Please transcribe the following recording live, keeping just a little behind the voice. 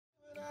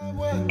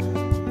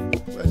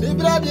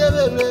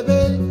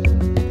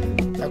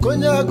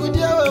Konya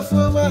kudia wa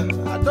fuma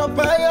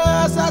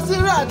atopaya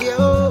sasira de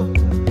o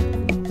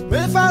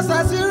me fa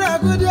sasira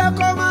kudia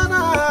komana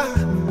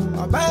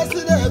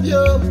abaisi de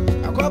bio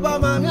akoba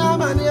mami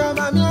amani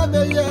amami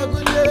abeye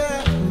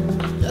kudia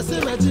yesi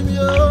metimi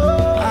o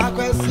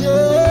akwesie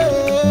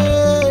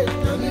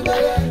nami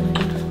beye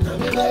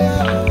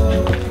o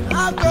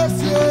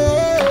akwesie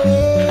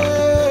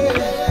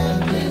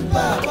mi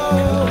papa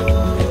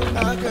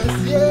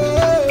akwesie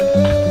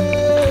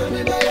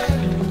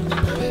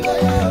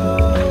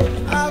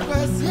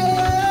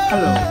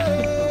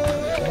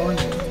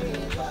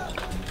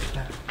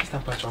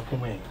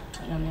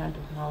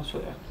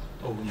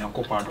Oh, you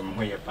go part of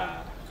my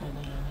pa.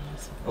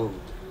 Oh,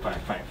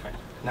 fine.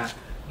 Now,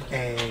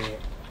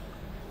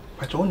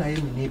 but all I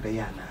am neighbor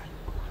Yana.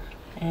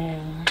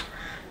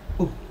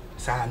 Oh,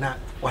 Sana,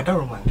 what a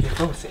woman get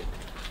close it.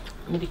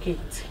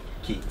 Medicate.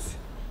 Kids.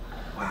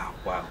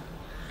 Wow.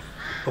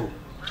 Oh,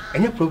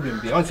 any problem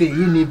beyond say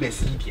you need best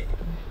sleep.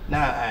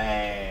 Now,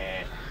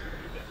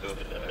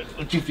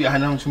 if you are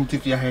announcing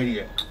if you are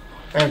here.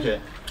 Okay.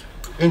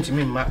 Ain't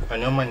me, ma,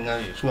 and your man now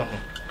is one.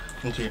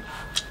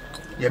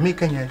 You make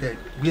that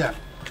we are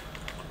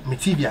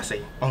Metivia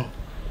say, and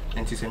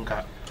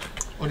Tisenka.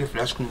 All the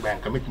flash screen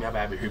bank can make me a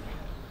baby.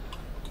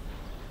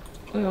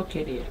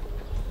 Okay, dear.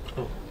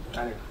 Oh,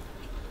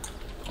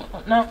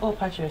 now, all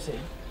Patcher say.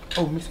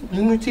 Oh, Miss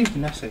Unity,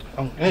 Nassay,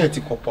 a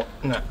tickle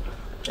na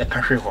a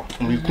cashier,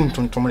 we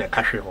couldn't to me a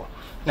cashier.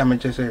 Now, I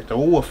just said the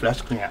whole flash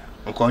screen,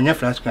 and call your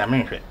flash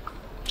screen.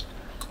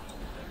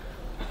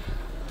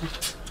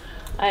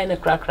 I ain't a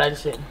crack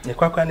rising. The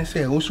crack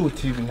say also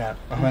TV now.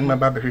 When my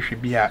baby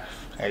should be a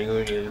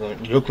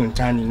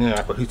Kuntani near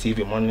a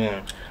TV money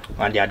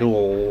and the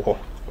other.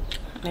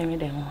 Maybe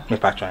them. My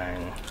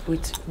patron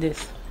with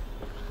this.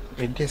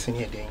 With this in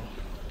here, then.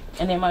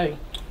 And they marry.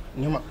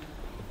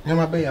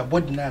 Never be a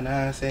body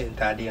now, say,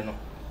 Tadiano.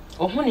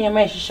 Oh, honey, I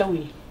might show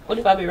you. What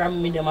if I be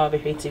ramming me them out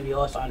of TV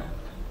or son?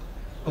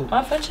 Oh,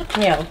 my friend, check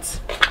me out.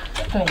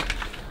 Check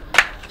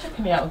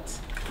me out.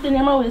 The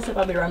name always say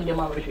I be ramming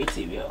them out of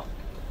TV.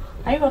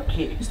 Are you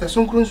okay? Is there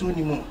some cruise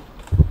anymore?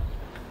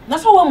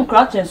 That's how I'm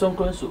crouching so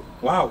close.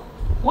 Wow.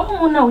 What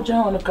am I now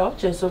on the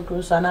couch and so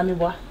close and I'm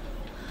what?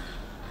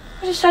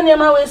 Shani,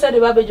 my way said the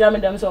baby jamming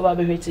them so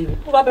baby TV.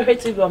 Oh, baby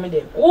TV on me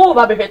them. Oh,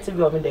 baby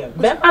TV on me them.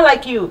 Ben, I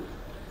like you.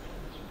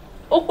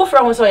 Oh, go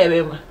from so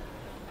you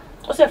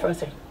what's your first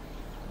thing?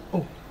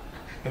 Oh,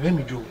 let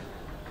me do.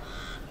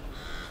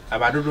 I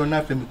don't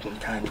know for me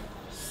Kuntani.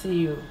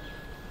 See you.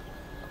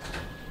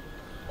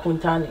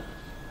 Kuntani.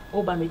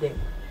 Oh, baby them.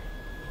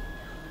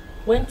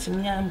 When to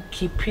me I'm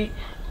keep it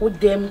with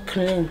them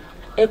clean.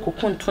 Eko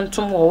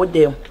kuntuntum wo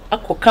them.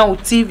 Ako kan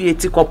with TV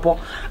etikopo.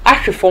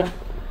 Ahwe fom.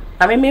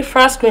 Na me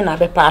first screen na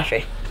be pa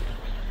ahwe.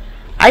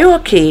 Are you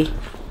okay?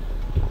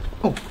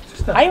 Oh,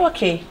 sister. Are you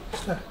okay?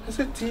 Sister, I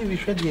said TV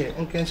share there.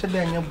 Nkan share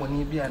there anya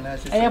boni bi ana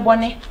sister. Eh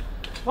boni.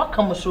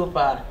 Waka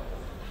musopa.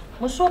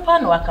 Musopa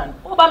no wakan.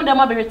 O ba me dem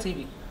abere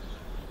TV.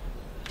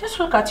 Just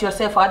look at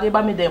yourself. Ade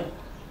ba me dem.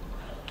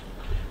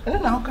 And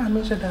then how can I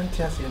mention that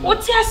Tiasi? What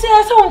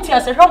Tiasi? So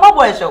Tiasi, how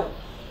boy show?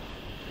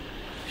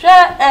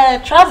 Share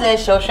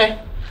trousers show.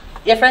 Share.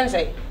 Your friend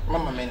say,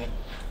 Mama Many.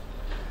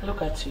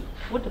 Look at you.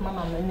 What the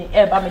Mama Many?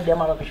 Ba me dem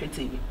abere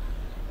TV.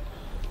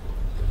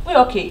 We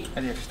okay?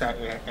 I just start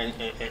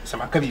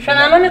some akabi.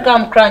 Shana no ni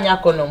gam kra nya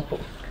konompo.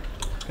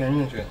 Can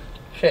you say?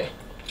 Share.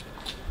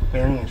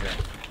 Can you say?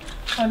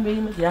 I'm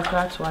being me dia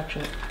kra to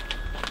atwe.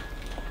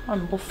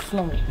 I'm both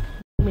flowing.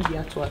 Me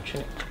dia to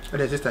atwe. But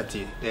the sister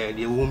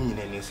the woman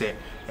and say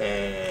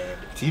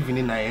TV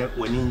ni na ye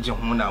wani nje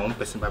ho na one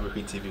person ba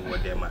be TV wo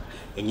dem a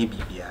enye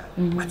bibia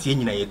mate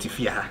nyina ye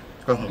tifia ha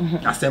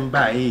asem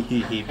ba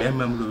be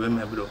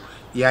mamlo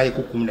ya ye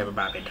kokum na be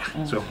ba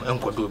beda so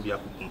enkodo bia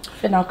kokum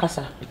fe na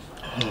kasa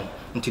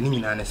ntini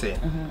nyina ne say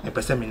e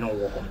pese me no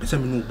wo ho pese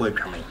me no bo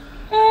adwaman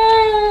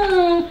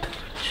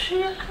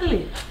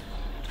shirley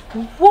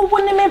wo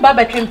ni me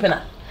ba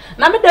twempena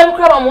na me dem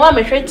kra ba mo a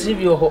me hwe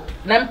TV ho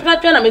na mpena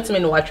twa na metime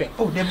no watwe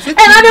oh dem say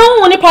na de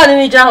hu ni pa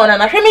ni ja ho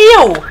na hwe me ye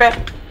o hwe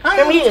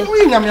me ye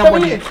we nyame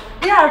abodi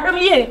ya hwe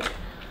me ye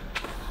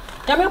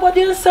nyame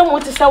abodi nsem wo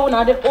ti sawo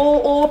na de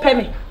o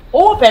pemi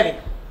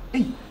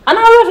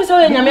ana ro fi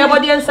sawo nyame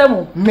abodi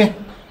nsem me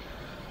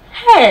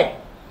hey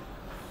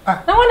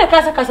na wona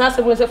kasa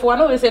se bo se fo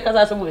na we se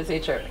kasa se bo se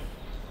chere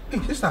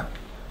sister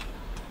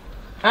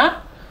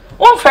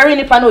on ferry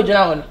ni pa na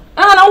ojuna ho na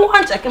wo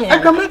han check me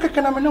adwaman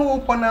keke na me no wo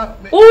pona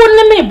wo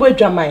ne me bo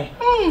adwaman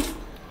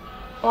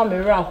o me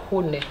ra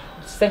ho ne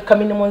se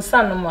kamini mo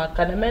nsa no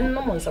aka na me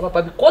no mo nsa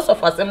papa because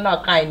of asem na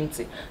aka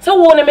anything se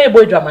wo ne me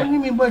bo adwaman ni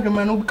me bo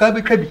adwaman no ka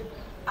be twa bi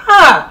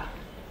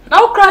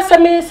na wo kra se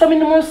me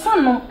ni mo nsa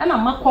no na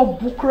makọ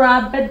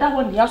bukra beda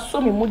ho ne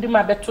yaso me mudi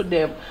ma beto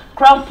dem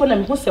krampo na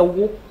me ho se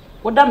wo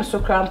da me so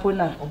krampo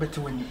na obete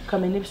wani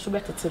kamini so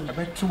betete me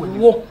obete wani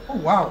wo oh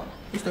wow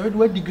is the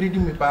way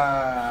degrading me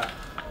pa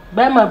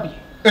bema bi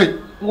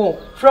wo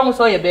from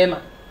so ye bema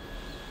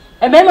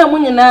e bema mu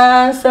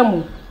nyina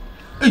nsamu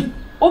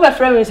Over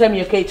friend say me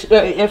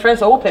your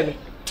friends or open me.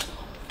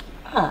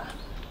 Ah.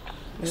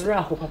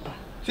 Zra ho papa.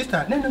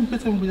 Sister, na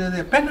person be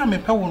there. Pena me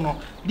pe wo no.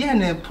 Dey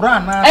na pra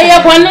na.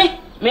 Eh bone.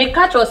 Me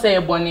catch or say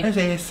bone.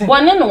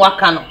 Bone no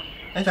waka no.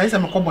 Eh say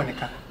me ko bone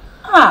ka.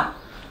 Ah.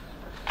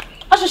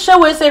 Ashe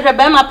we say hwe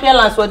be ma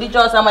appearance or di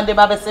just am de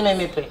ba be se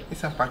me pe.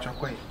 It's a patch of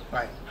way.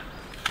 Right.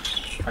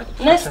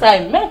 Next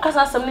time, men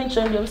kasa something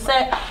change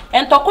say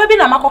entokwa bi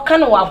na makoka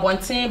no wa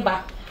bonten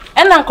ba.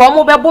 Ena nka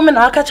omo bebo me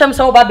na aka chem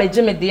say wo ba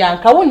beji me de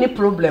anka wo ni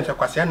problem. Se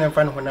kwase na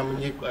mfa no honam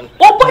nyi.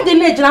 Wo body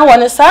na gina wo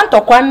ne sa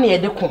ntokwa na ye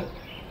de ko.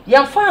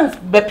 Yan fans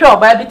bepe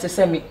oba bi te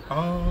se me.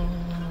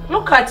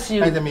 Look at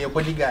you. I am your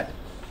bodyguard.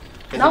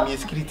 No. Me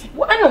security.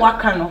 Wo ene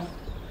waka no.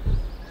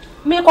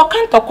 Me ko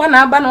kan ntokwa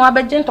na aba na wa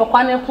beji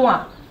ntokwa na ko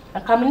a.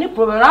 Anka me ni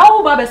problem. Na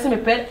wo ba be se me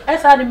pe.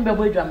 Esa de me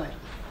bebo adwaman.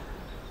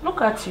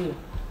 Look at you.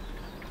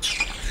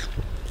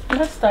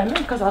 Next time,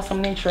 because I have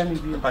some nature in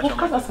you.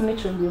 Because I have some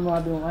nature in you, no,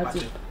 I don't want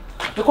it.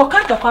 Because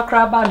I can't talk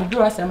about me,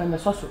 do I say I'm a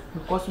sauce?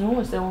 Because you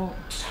won't say, oh,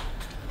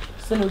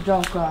 say no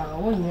junk,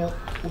 when you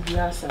will be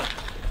answered.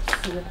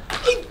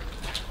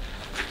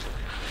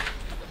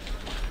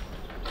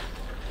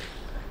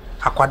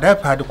 Akwada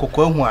pa de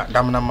kokko hu a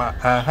damnama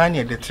aha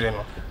ne de tire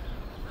no.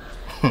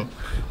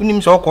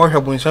 Unim so ko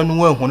hwe Bonsam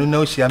no hu no na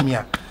ohia me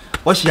a.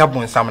 Wo hia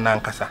Bonsam na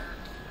nkasa.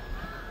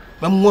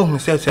 Mam wo hu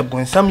se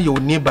Bonsam ye o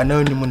neighbor na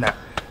onim na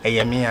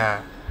eye me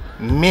a.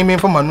 Me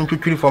from anu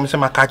twitwiri from se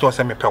maka cha o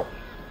se me pew.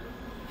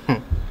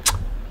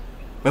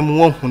 Mam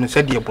wo hu no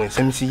se de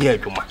Bonsam si ye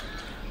adwuma.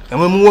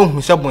 Mam wo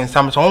hu se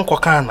Bonsam so won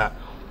koka na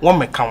wo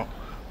meka.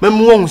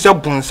 Mam wo hu se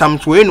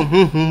Bonsam so e no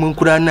hunhun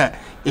mankura na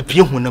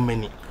epie hu na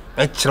mani.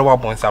 I chira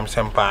Bonsam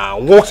sempa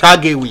wo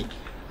sage wi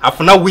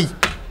afuna wi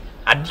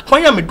adi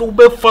kwanya me do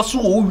be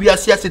faso wo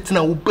wiase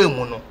asetina wo be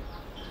mu no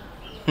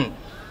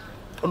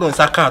odon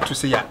saka to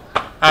say ya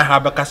I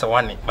have a kasa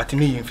wane but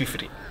me yin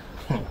fifiri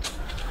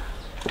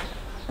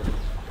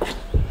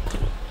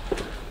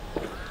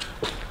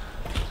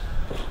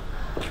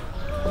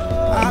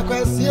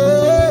Akwesie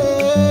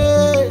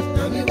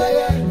nami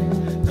baya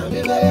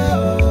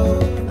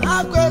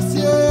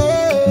akwesie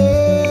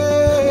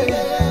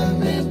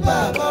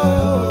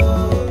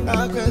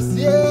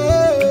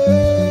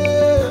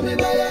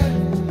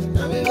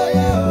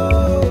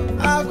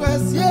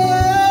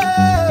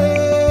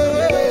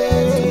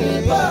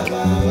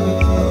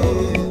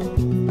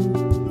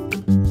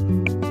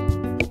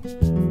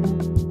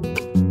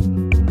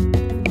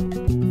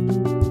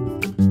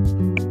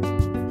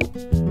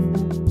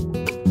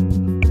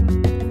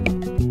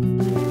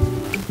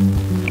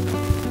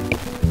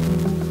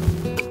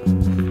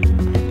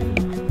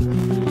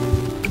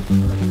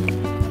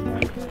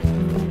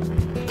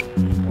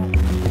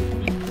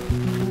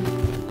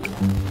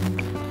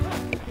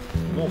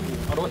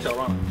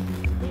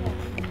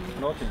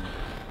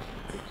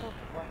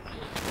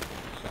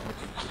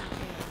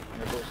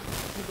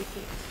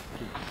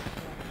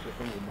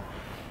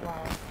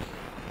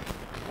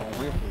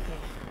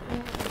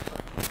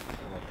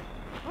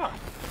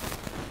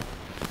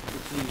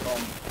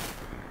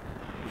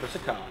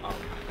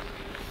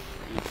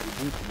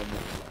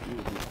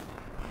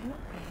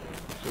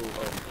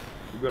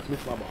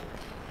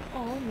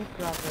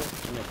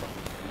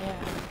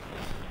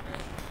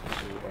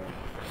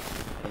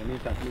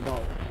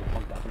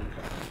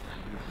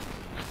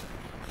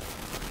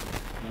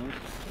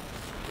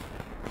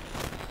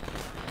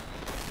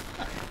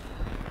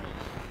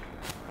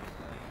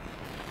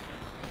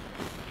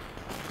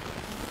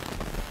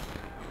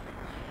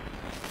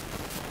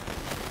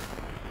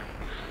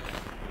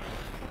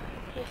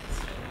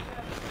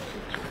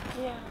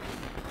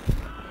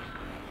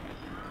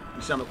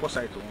I'm a course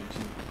I told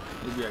you.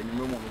 Maybe I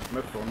know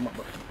my phone,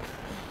 but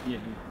yeah,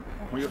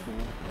 when you're full,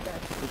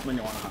 put money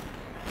on her.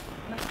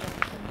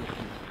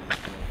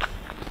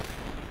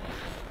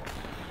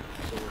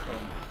 So,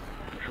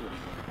 sure.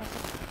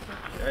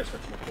 Yes,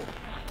 that's my fault.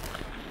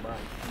 Bye.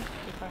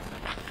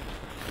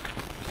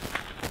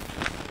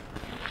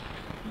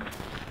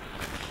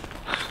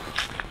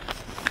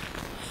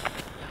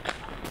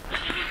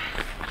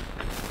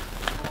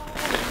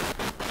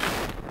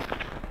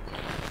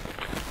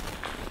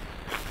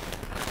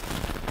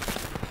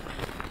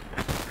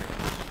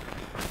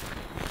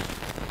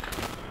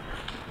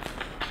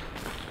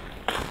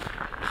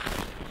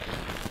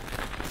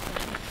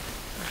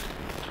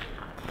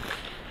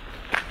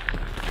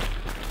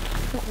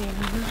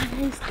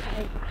 Nice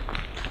guy.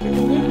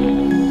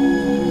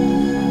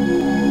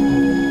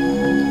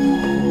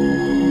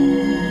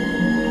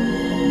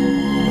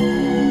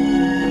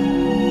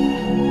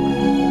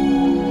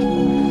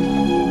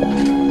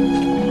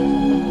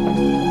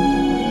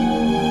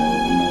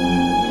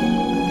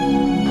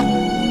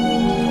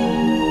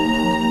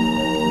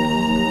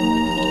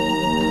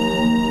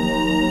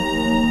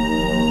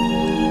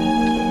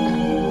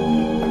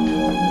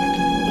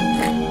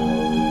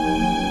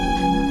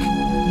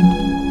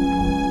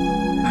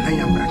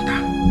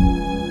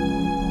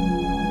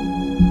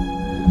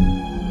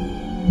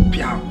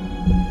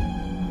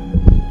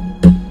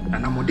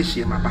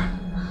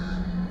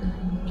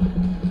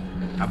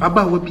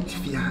 Baba wa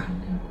bitifia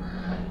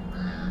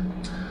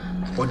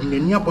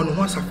ordinary upon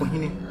one for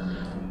him.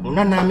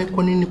 Nana me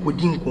koni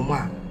kodin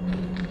koma.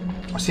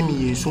 Ose me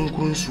ye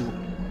sonkrunsu.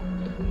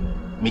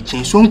 Me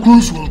chen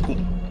sonkrunsu mpo.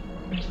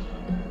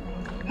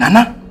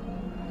 Nana.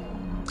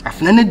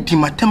 Afna ne di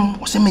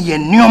matem ose me ye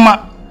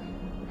nneoma.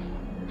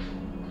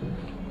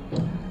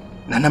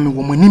 Nana me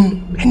wo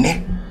manim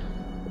ene.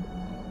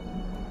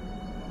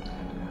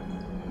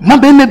 Ma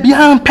be me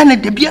bia pene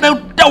de bia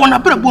da wona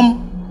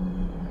brabom.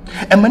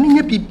 E mani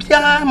nya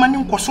bibia mani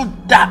nkoso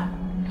da.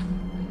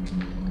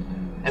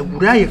 E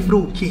wura ye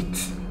fro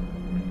kit.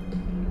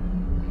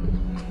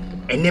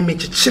 Ene me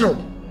chichiro.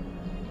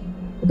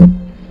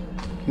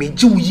 Me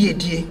ji wuye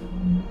die.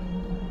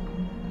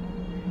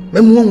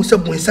 Me mu won se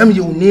Bonsam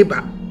ye wo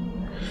Neighbour.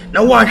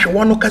 Na wo ahwe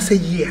wono kasa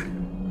yi a.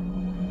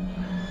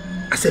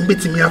 Asem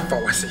betimi afa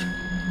wase.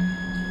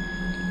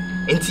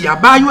 Enti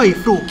abayo ye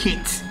fro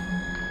kit.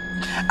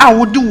 A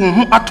wo de wo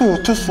hu ato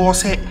to so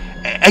se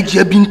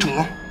agia bintu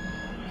no.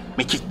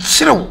 Me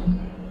chichiro.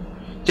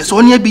 Je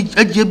so ne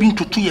agia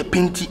bintu to ye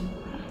penti.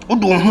 Wo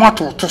de wo hu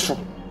ato to so.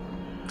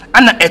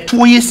 Ana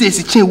eto ye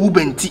sesi chen wu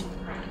banti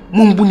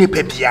mumbu ne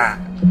pebia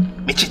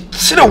me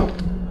chichiro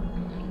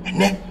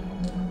ene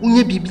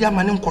unye bibia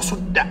mane nkoso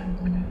da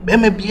be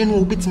ma bie no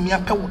obetimi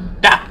apɛ wo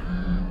da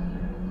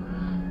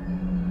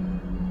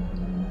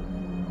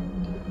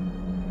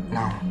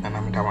now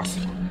ana me da wasi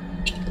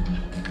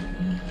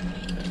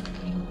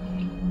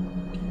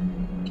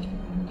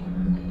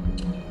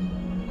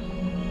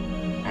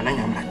ana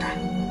nyamnata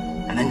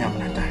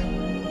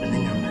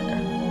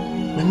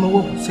me ma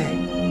wo se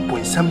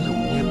Bonsam ye wo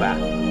Neighbour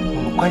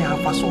mo ya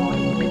fa so on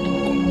ni bedin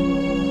ko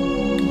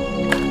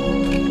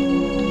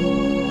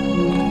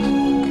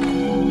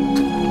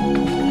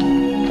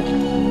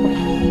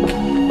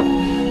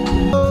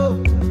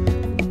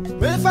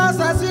me fa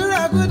sa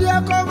sira gudi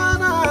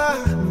akomana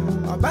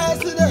oba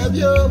si de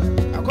bio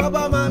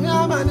akoba mami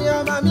amani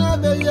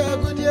abe ye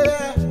gudi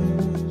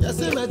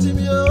yesi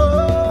matimi o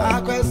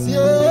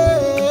akwasie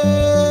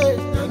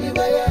nami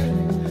baye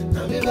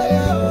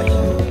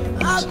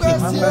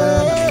akwasie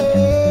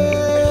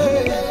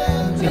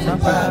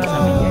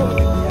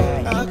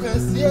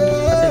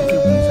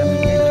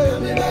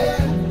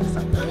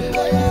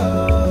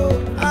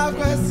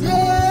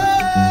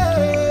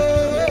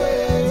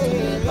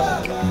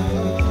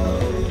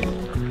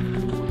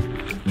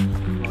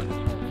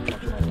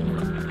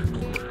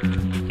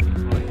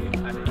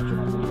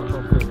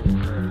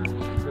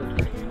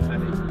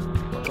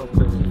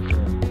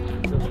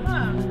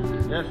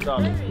Yes,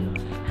 darling.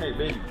 Hey,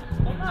 baby.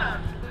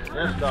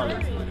 Yes,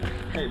 darling.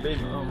 Hey,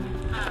 baby.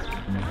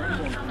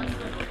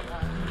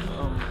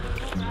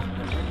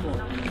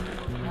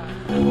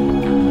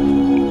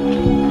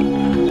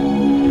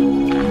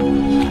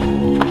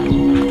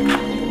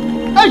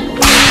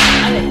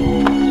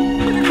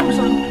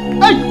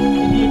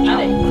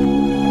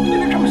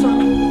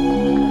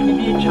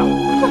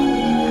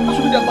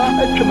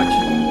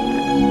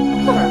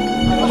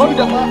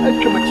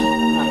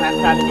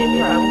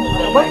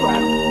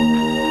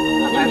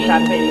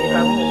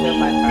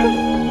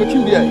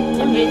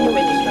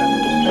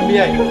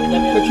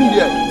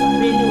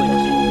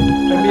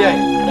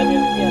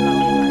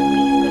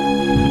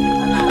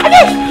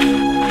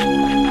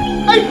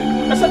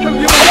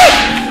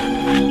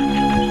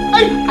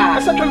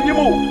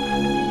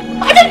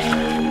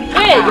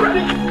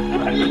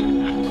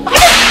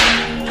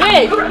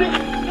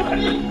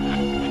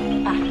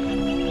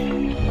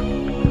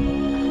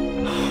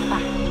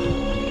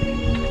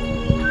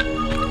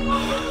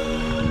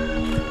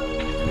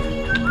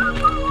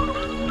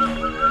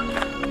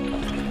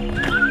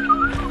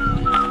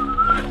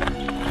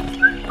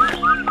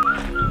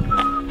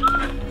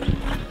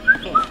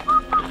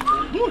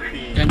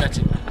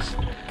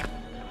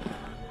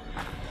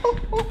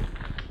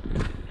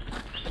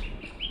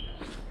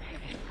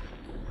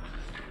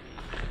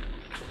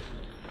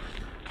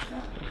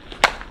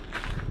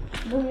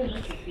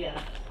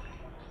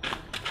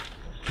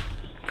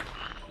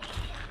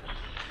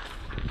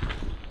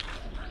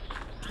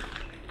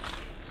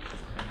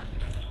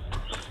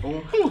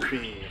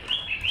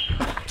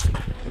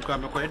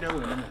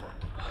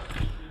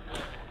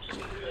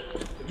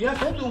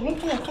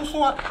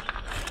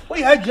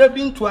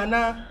 Ntua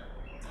na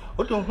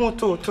o don hu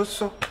to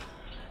so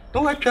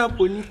no wa twa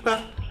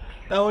ponipa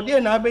na o de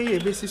na abaye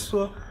ebesi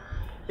so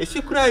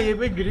esi kura ye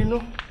bedwiri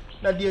no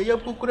na de ye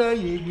pukura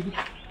ye edwiri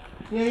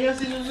ye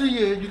yesi zuzu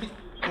ye edwiri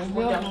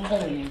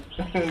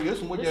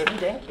yes mo je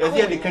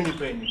ye de kan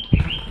ipa ni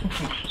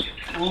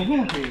What do you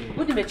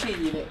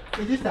mean?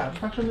 Is this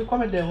that? Actually,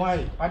 come and then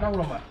why? I don't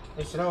know.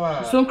 It's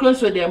our so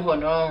close with them,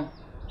 no.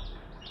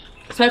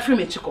 So free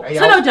me chico.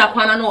 So no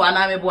Japan no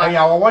aname boy. I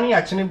our one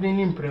year chine bin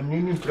nim prem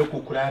nim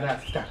preko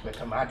kura start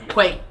better mad.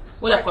 Quite.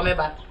 Will I come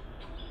back?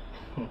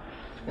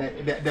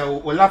 They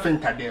will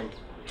laughing at them.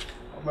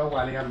 About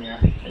while I am here.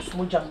 It's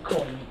more junk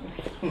call.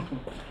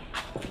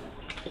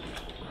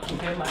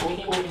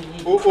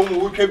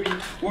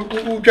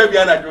 Uchabi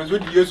ana dozo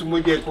di Yesu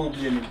moje ko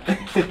bi ni.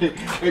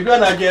 Edu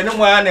ana je no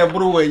wa na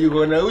bro wa yi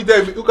go na.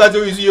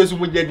 Ukazo isi Yesu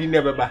moje di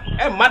ne beba.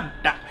 E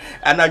madda.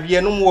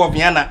 anadwe no mo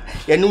Viana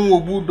yene mo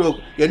bulldog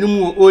yene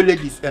mo old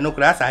ladies eno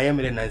class aye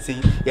mere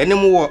nansen yene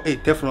mo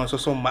teflon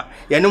so ma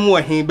yene mo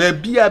hin ba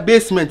bia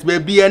basement ba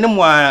bia ne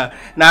mo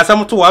na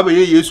asam to wa be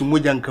Yesu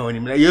moja nkan oni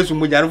me Yesu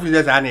moja no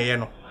fi sa na ye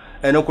no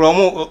eno kro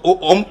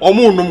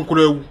omo num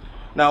kro awu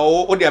na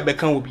o de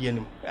abeka obi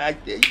anim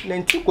na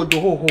nti kodo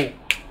ho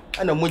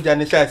ana moja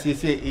ne sha se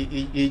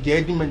je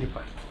edi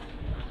manipa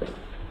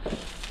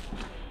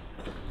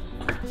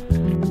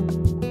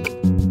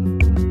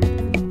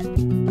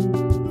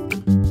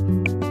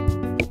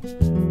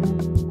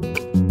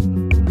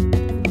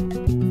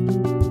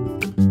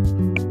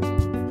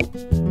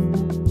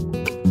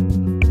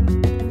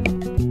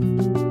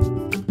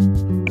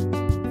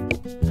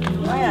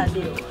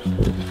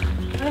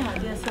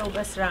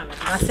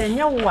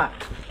Asenya wa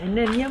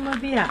ene niam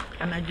bia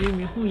anadwe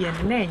mi hu ye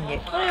na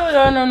enye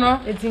no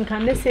etin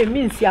kan ne se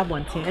mi nsi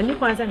abonten eni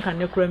kwan se kan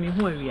ne kura mi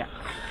hu awia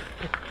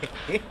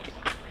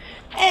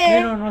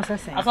no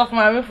sese asof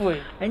ma me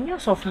foi enye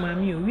asof ma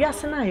mi o wia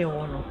se na ye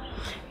wo no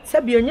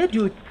se bia onye di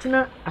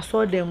otina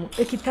asodem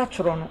ekita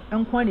tworo no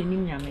enko ne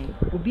nim nyame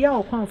obi a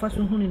okwan fa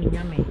so hu ne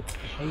nyame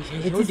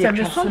eti se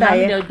me so da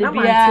ye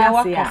bia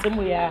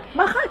wakasemu ya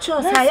maka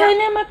cho sa ya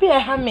ne ma bia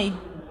ha me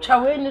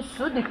chawe ni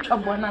so de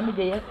twabo na me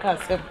de ye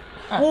kasem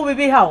wo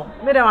bibi ha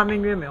me da wa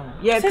menwe me ho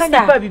ye kan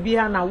pa bibi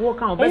ha na wo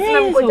kan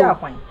obesina me ko ja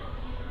kwan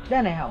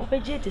then ha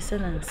obeje te se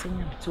na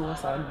nsenya to wo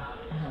sa no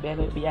be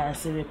bia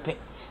anse pe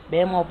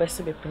be ma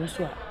obese be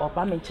prinso a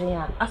oba me chen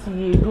a aso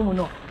ye edum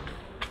no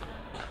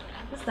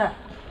sister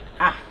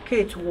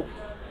Kate wo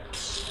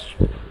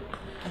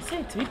I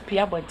say to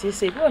pia but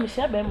say go me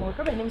sha be mo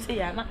ko be nim say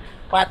ya na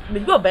but me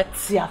go bet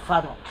si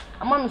afa no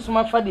ama me so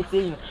ma fa de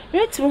say no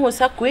me timi ho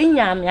sa ko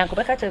enya me anko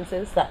be ka chen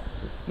sister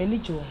me ni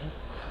jo ho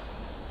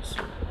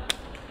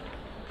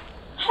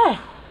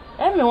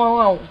hey me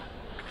wan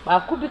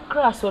ba ko bi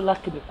class o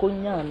lucky be ko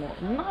nya no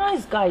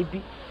nice guy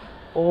bi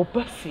o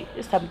bafi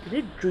sister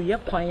me dro ye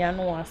kwan ya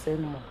no ase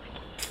no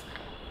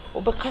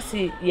o be ka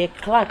say ye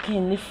clark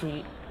in ni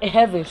free e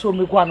heaven so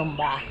me gwa no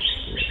mba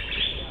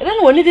e den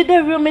woni de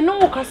dey me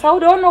no kasa wo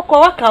de ono ko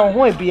waka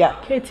ho abia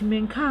Kate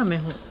me nka me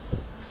ho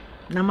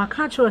na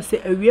maka cho se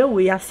awie wo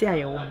yase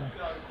aye wo no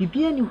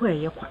bibia ni ho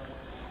eye kwa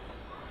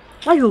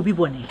ayo obi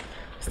bone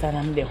sister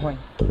na me de ho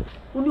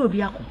uni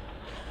obi akọ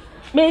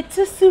me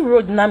tisi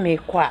road na me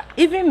kwa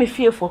even me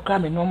fear for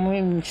crime no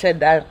me she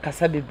da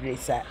kasa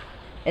bebresa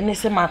ene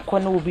se makọ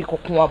na obi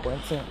kokon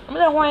abonten me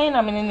de ho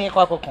na me ne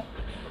kwa kokon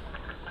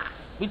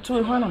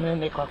bitu ho na me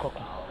ne kwa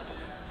kokon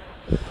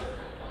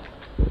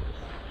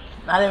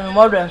na le me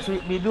modern so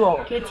be do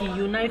o Kate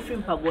you na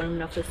film pa bonum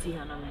na fasi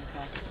ha na me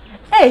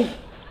ka hey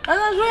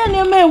ana zo ya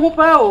ne me hu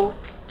pa o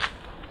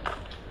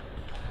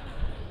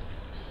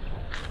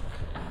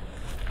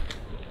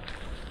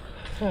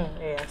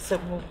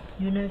sebu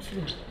you know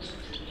film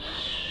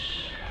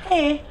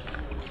hey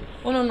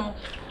oh no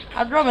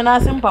I draw me na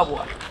simple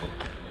boy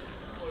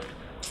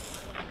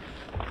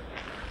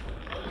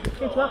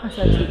Kate wa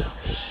kasati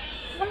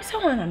I'm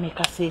someone na make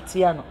cassette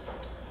ya no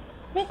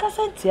make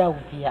cassette ya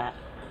ubia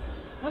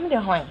I'm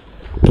the hoin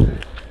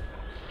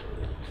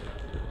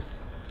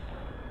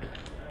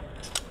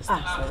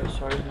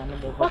sorry na me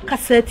wa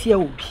kasati ya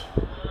obi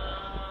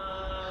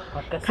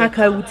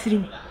kaka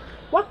wutiri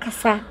wa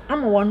kasa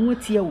ama wonu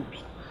ati ya obi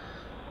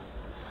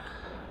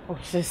oh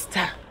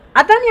sister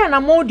adani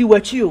na modi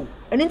wachi o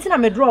eni ntina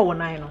me draw wo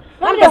nan no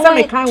na pesa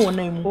me kan wo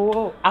nan mu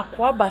oh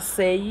akwa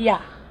basa ya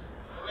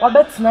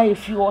wabetina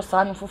efi wo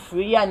sa no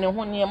foforo ya ne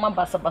ho ne ma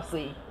basa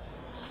yi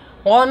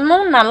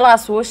ono na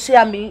last wo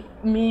share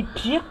me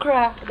pie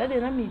kra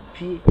dade na me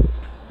pie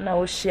na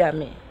wo share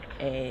me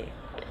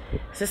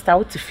sister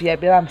wo tifia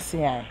be am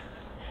se ai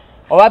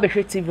o wa be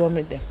hwe TV o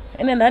me dem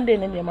ene na de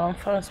ne ma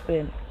fan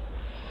Spain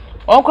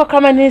onko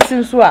kama ne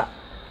sinso a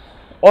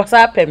o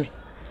sa pem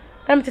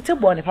am tete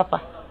bo ne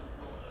papa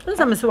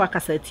nsa me se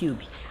wakasa ti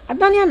obi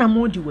adani na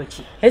modi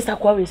wachi sister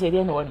kwa we se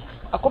de ne woni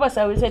akoba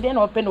sa we se de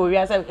na open o wi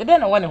asa de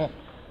na woni ho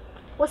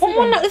wose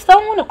na sister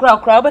woni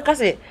kra o be ka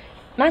se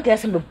na de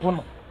se me bo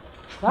no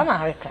Wana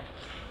hareka.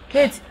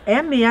 Kate,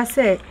 me ya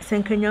se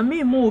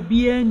senkanyame mo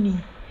obi ani.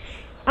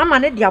 Ama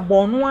ne dia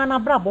bonu ana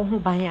brabo ho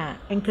ban a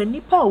enka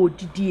nipa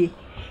odidie.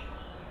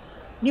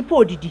 Nipa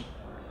odidi.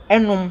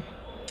 Enom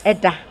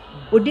eda.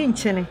 Odi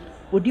nchene,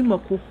 odi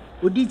mako,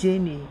 odi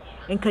jene.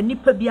 Enka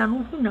nipa bia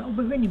no hu na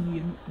obehwe ni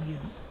mienu.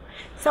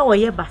 Sa wo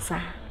ye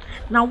basa.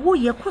 Na wo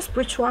ye ko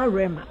spiritual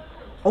realm.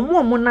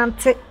 Omo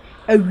nante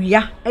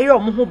awia eyo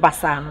omo ho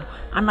basa no.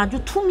 Anadwo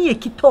tumi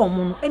ekita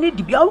omo no ene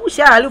di bia wo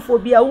hia alefo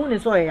bia wo ne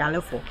so ye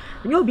alefo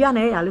enye obi ana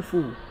ye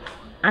alefo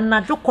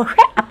anadwo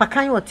kohwe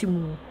apakan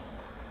otimu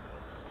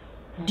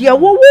dia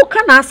wo ka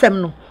na asem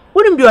no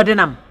wonim bi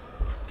odinam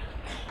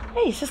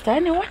hey sister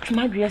ene what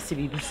ma dua se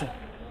bibi so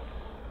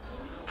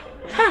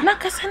ha na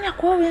kasanya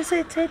ko we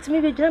say tet me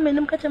be jira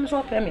menim ka chem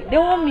so opeme they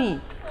want me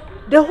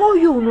the whole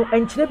you no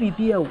enchire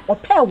bibia wo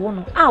opa wo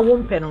no a wo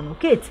mpe no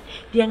Kate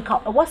de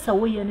enka wasa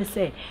wo ye ne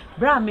say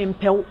bra me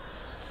mpe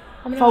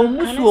fa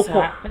umusu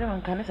okọ me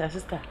wan kan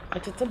sister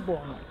etete bo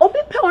no obi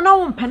pe ona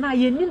wo mpe na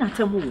ye ni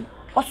natam wo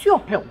osi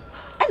ope wo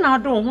na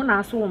do ho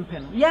na so wo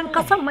mpɛ no yen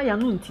kasa ma ya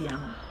no ntia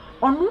no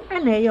onu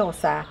na eye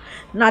osa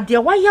na de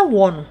wa ye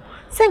wo no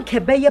se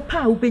nke be ye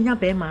pa wo benya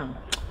be ma no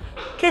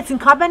Kate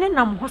nka be ne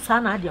nam ho sa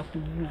na ade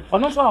akowu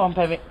ono so a wo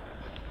mpɛ me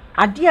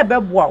ade e be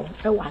boa wo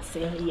e wa se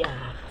ya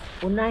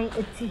onan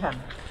eti ha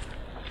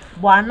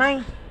bo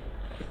anan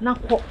na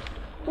ko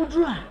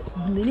udru a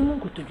bunani mu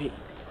nkotodwe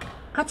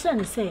ka kire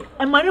ne se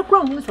e mare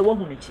kura hu se wo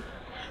hu n'echi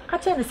ka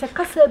kire ne se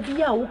kasa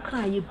bia wo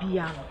kan ye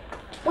bia no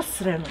wo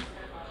sere no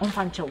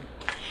onfa nche wo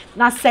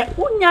na se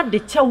unya de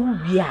che wo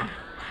bia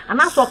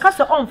ana so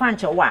kasa onfa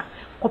nche wo a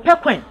ko pe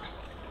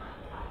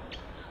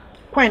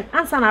kwen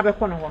ansa na be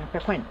ko no wo pe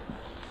kwen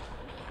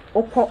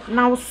okọ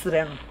na wo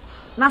sere no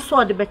na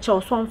so de be che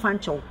wo so onfa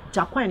nche wo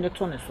ja kwen ne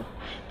to ne so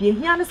de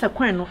hia ne se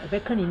kwen no e be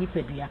ka ne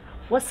nipadua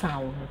wo san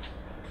wo no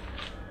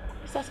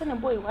sasa na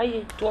boy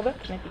why to obe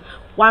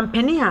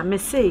wampeni a me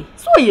say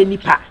so ye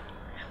nipa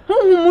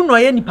huhu no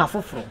ye nipa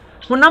foforo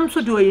honam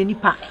so de ye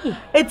nipa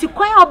eti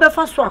kwan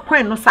obefa so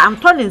akwan no sa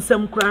anto ne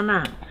nsam kura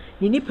na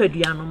ni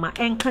nipadua no ma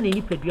enka ne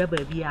nipadua ba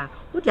bia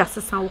wo de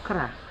asesa wo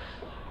kra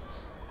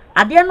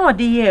ade no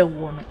de ye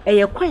wo no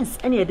eye coins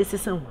ene ye de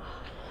sesa hu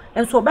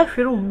enso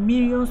obehwere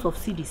millions of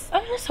cedis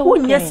wo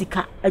nya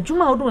sika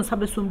adwuma wo do nsa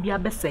besom bia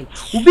besai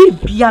wo be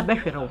bia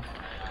behwere wo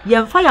ye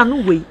mfa ya no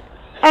wei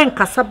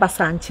enkasa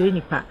basa nchire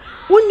nipa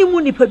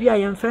wonimu nipa bia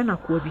ye mfa na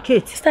ko bi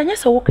Kate stanya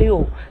se wo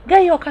kayo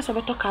guy yo kasa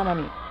beto kana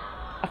ni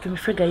afimi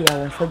frega ya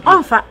won fa bi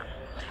onfa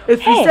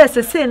if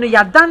you say no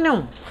ya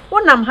dane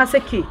wonam ha se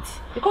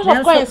Kate because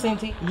of coins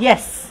enti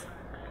yes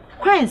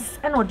coins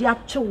and odi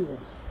achewo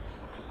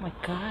my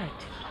god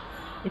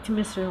it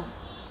mesre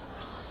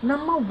na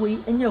ma wei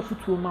enya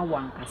afutuo ma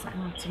wankasa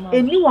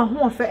eni wa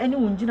ho ofa eni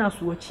wongina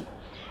so achi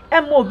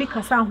emma obi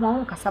kasa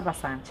ho kasa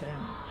basa nchire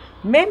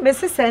me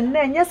se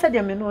na enya se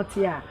de me no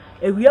te a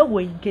awia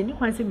wo nkeni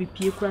kwan se me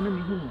pie kura na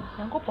me hu no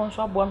yankopon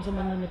so aboam se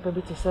me ne pa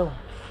bi te se wo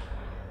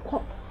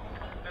ko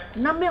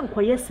na me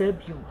nkoye sa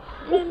bio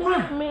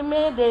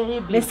me de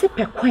hebi me se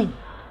pe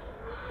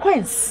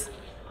coins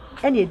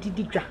ene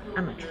edidi dwa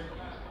anadwo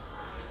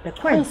the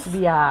coins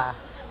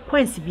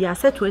bia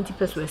say 20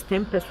 pesos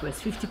 10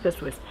 pesos 50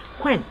 pesos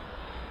coin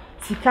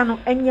sika no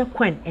enye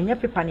coin enye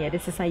paper na ye de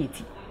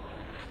society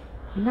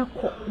na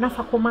ko na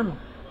fa ko ma no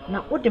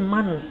na ode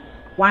ma no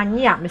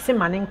wanye a me se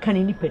mane nka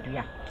ne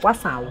nipadua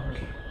wasan wo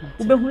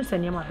wo behunu se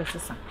niam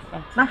abesesa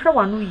na hwe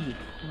wano yi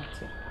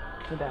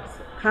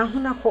ka hu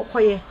na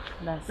kokoye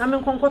na me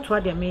nkonkoto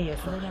ade me ye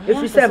so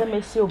efi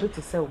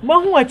se mo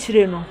hu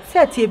akire no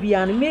set e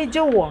bia no me je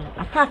wo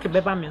attack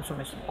beba me nso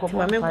me so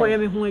ma me nkoye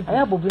me hu adu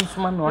aya bobi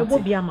nsuma no abo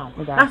bia ma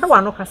na hwe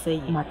wano kasa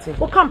yi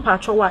wo kan pa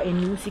atwo wa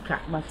eni usika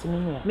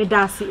me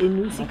da se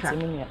eni usika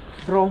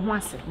bro ho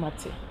ase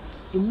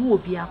emu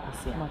obi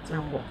akose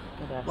ambo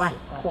why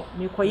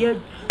me koye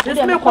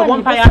just me ko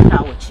one paya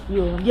ta watch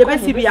ye be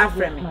si bi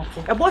afrem me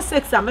about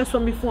 6 am so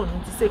me phone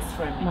 6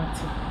 frame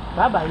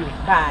bye bye you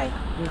bye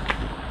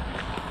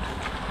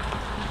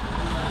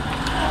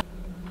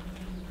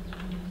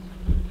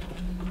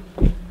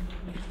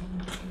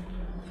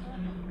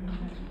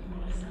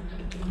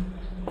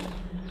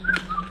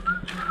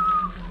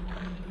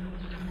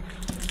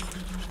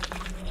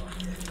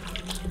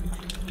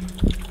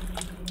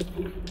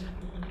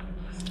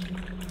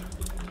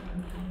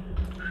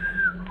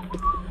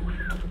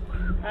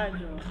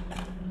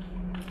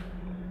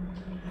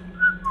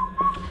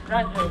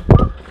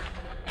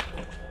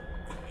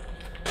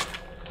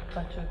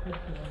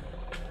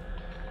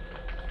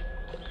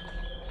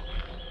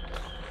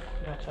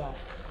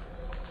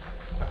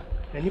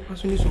Any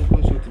person is so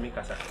close to me,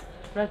 Casa.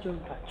 Rajo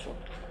Pacho.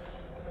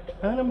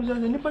 And I'm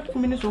just any part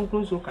minutes so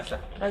close to Casa.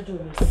 Rajo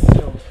is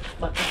so,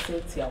 but I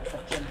said, yeah,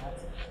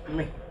 for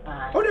me.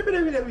 Oh,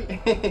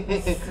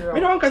 we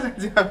don't Casa.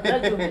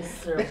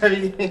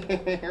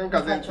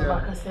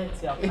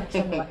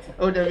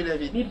 Oh,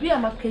 David, maybe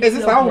I'm a case. Is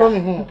this how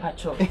long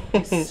Pacho?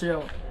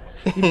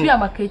 If you are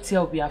market,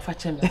 you'll be a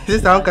fashion. This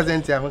is how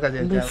Casentia,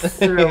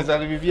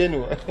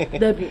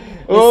 Debbie.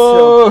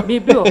 Oh,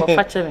 baby, or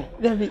fashion.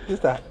 Debbie,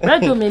 sister.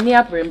 Radio may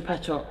near bring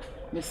Pacho,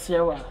 Miss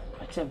Sarah,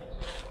 fashion.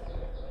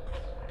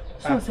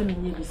 So,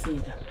 send me the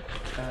seed.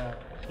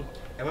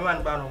 A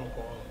man bound on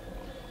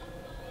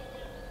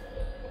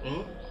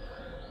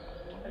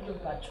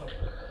Pacho,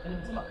 and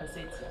it's my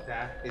cassette.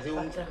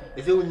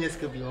 Is it when you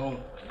skip your home?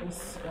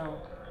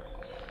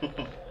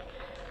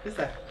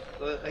 Sister.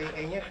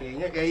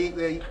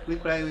 We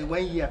cry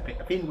 1 year.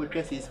 I think we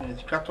dress is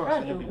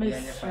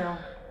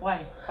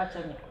why? Patch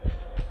me.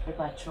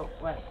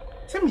 Why?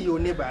 Send me your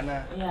neighbor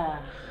now. Yeah,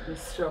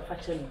 this show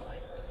patch me.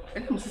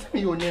 And I'm saying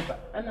your neighbor.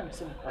 And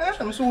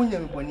I'm so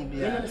young,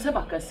 Bonnie. And I'm so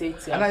back. I say,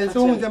 and I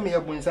saw them a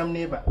Bonsam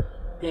neighbor.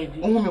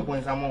 David, only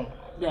Bonsam.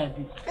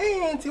 David,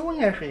 eh, it's your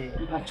year.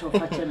 Patch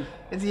me.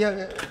 It's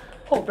your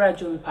oh,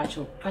 Brajo,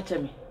 patch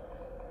me.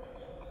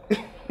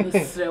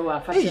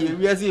 Hey,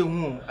 we are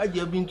saying, I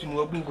have been to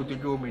know about the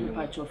German.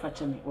 Pacho,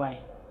 fetch me. Why?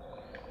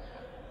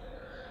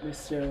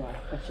 Mr.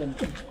 Fashion.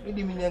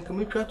 Maybe me and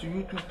come try to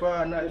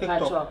YouTube and I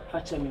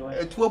fetch me.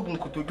 A 12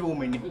 bunko to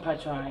Germany.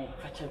 Pacho,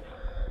 fetch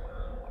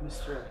me.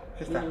 Mr.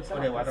 Sister,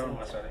 what I don't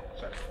know, sorry.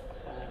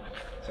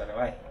 Sorry,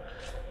 why?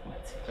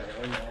 Sorry,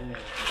 why?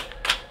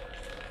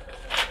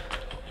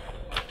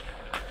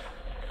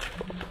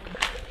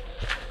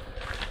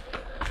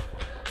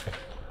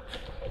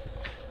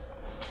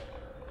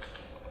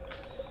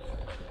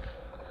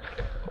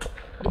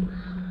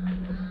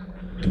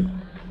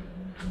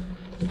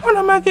 What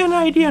am I getting an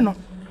idea? No.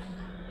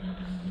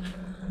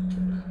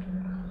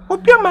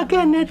 What am I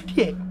getting an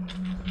idea?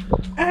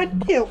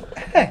 Idea?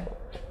 Hey,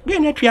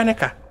 get a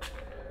trianica.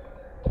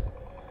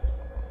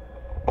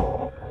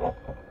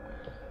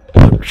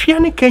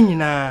 Trianica,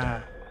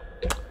 na.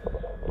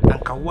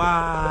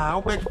 Ankawa,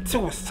 over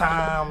to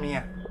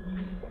Samia.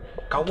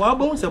 Kawa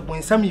bones of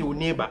Bonsam, your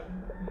neighbor.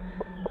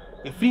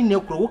 If you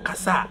know woka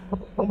sa,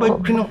 over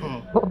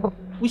Greenham,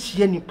 which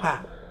any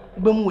pa,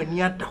 bum when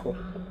you at the home.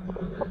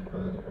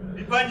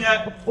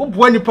 O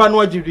buoni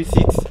pano di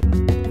receipt.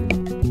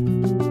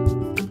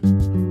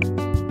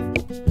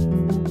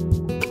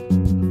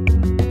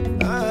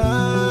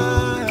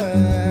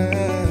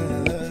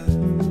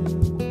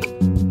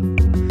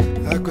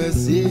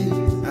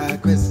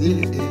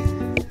 Akwesi.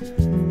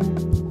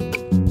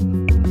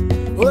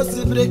 O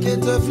si breke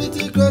to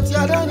fiti koti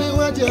adani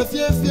waje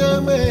fie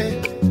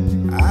me.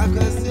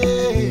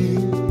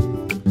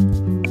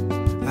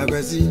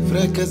 Akwesi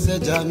freke se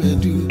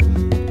jamedu.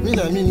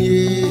 Mina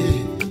mini.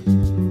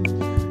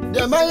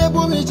 Maye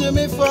bumi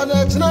jemi for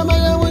the china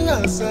maye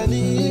wunya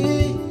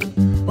sani.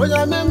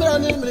 Oya memra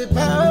ni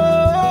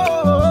mripa.